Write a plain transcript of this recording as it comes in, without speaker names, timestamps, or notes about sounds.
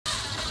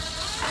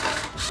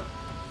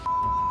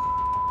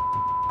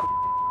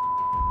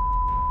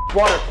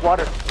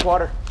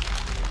Water.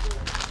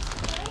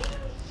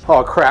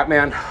 Oh crap,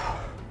 man.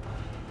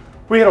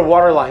 We hit a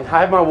water line.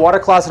 I have my water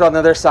closet on the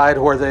other side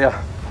where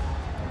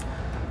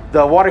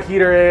the water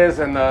heater is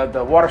and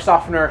the water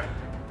softener.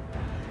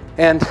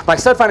 And my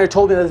stud finder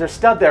told me that there's a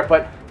stud there,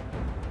 but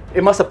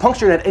it must have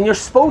punctured it. And you're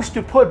supposed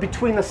to put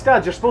between the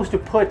studs, you're supposed to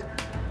put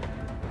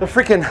the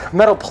freaking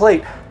metal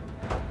plate.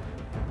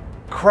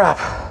 Crap.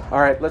 All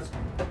right, let's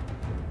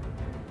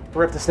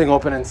rip this thing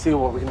open and see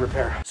what we can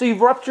repair. So you've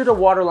ruptured a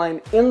water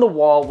line in the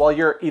wall while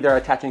you're either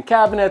attaching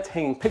cabinets,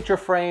 hanging picture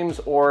frames,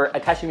 or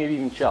attaching maybe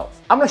even shelves.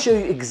 I'm gonna show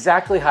you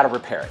exactly how to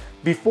repair it.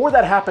 Before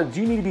that happens,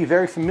 you need to be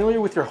very familiar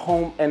with your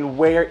home and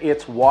where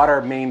its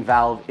water main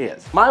valve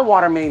is. My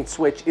water main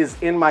switch is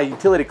in my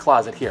utility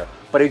closet here,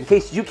 but in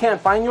case you can't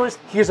find yours,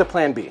 here's a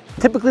plan B.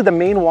 Typically the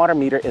main water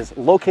meter is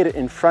located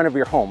in front of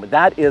your home.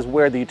 That is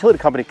where the utility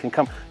company can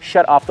come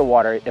shut off the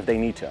water if they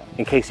need to,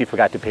 in case you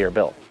forgot to pay your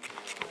bill.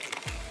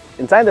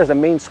 Inside there's a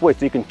main switch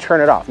so you can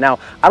turn it off. Now,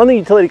 I don't think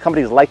utility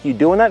companies like you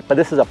doing that, but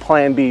this is a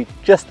plan B,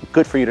 just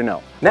good for you to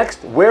know.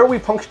 Next, where we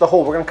punctured the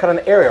hole, we're gonna cut an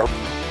area.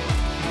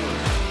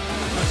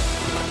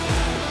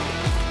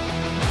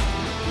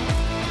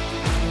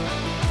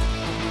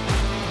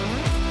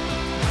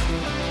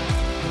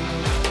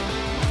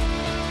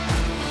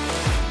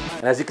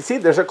 And as you can see,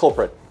 there's our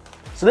culprit.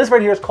 So this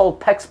right here is called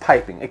PEX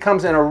piping. It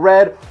comes in a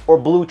red or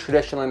blue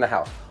traditionally in the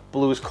house.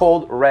 Blue is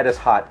cold, red is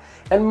hot.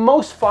 And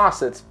most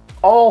faucets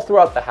all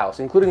throughout the house,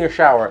 including your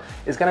shower,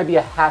 is gonna be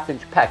a 1/2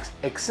 inch PEX,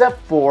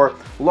 except for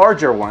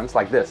larger ones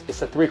like this.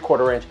 It's a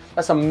 3/4 inch.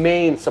 That's a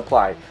main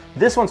supply.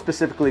 This one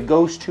specifically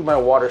goes to my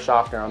water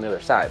softener on the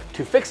other side.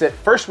 To fix it,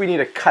 first we need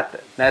to cut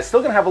it. Now it's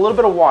still gonna have a little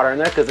bit of water in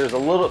there because there's a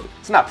little,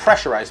 it's not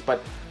pressurized,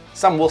 but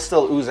some will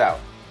still ooze out.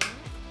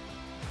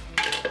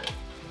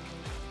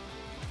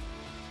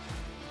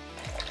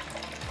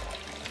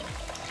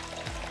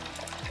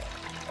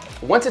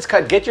 Once it's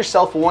cut, get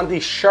yourself one of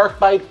these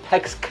SharkBite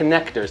PEX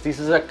connectors. This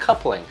is a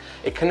coupling.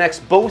 It connects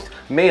both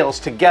males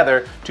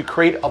together to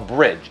create a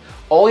bridge.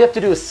 All you have to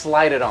do is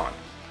slide it on.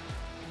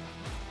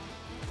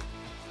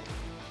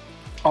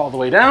 All the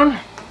way down,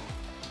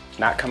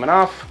 not coming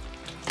off.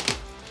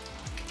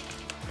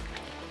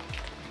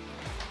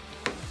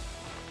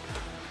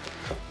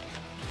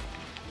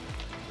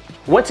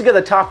 Once you get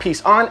the top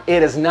piece on,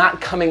 it is not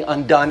coming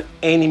undone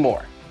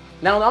anymore.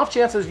 Now, in the off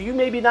chances, you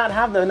maybe not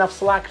have enough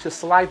slack to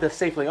slide this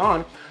safely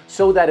on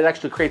so that it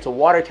actually creates a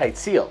watertight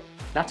seal.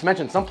 Not to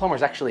mention, some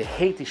plumbers actually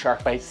hate the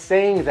SharkBite,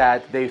 saying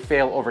that they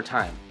fail over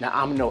time. Now,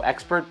 I'm no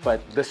expert,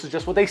 but this is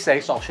just what they say,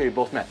 so I'll show you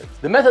both methods.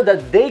 The method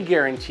that they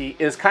guarantee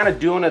is kind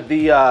of doing it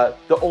the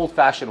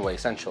old-fashioned way,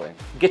 essentially.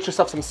 Get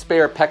yourself some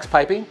spare PEX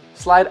piping,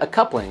 slide a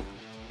coupling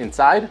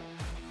inside,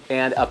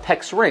 and a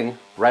PEX ring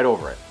right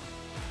over it.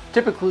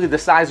 Typically, the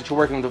size that you're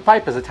working with the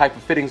pipe is the type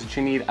of fittings that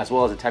you need, as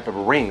well as the type of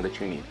ring that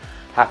you need.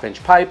 1/2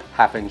 inch pipe,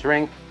 1/2 inch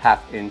ring,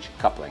 1/2 inch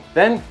coupling.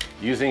 Then,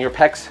 using your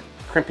PEX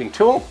crimping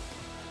tool,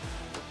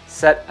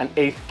 set an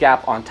 1/8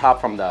 gap on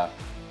top from the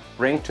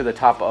ring to the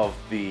top of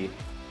the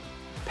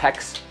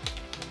PEX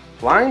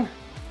line,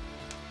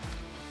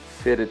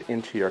 fit it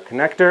into your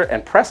connector,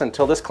 and press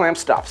until this clamp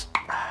stops.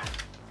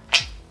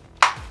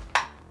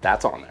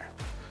 That's on there.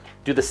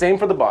 Do the same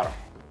for the bottom.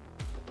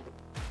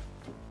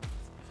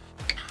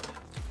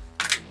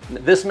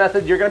 This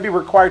method, you're gonna be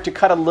required to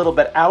cut a little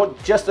bit out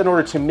just in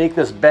order to make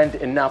this bend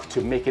enough to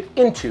make it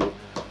into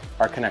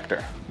our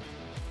connector.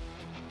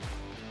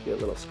 Get a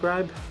little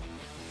scribe.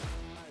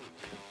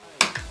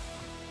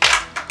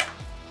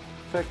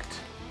 Perfect.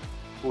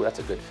 Ooh, that's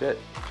a good fit.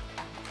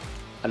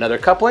 Another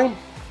coupling.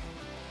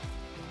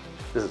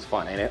 This is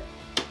fun, ain't it?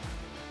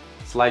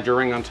 Slide your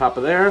ring on top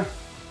of there.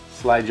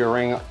 Slide your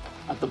ring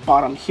at the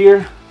bottom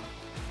here.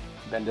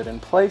 Bend it in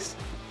place.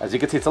 As you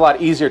can see, it's a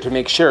lot easier to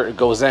make sure it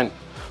goes in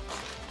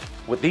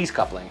with these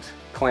couplings.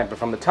 Clamp it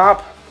from the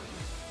top.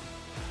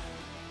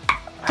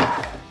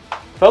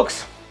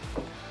 Folks,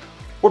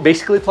 we're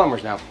basically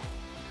plumbers now.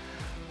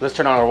 Let's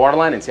turn on our water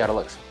line and see how it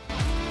looks.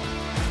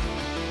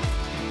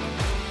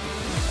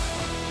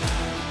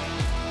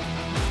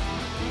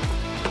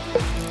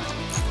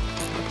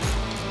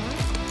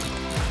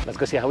 Let's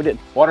go see how we did.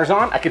 Water's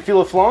on, I can feel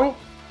it flowing,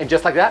 and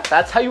just like that,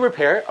 that's how you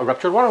repair a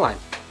ruptured water line.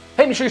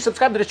 Hey, make sure you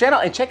subscribe to this channel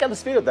and check out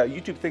this video that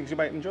YouTube thinks you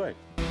might enjoy.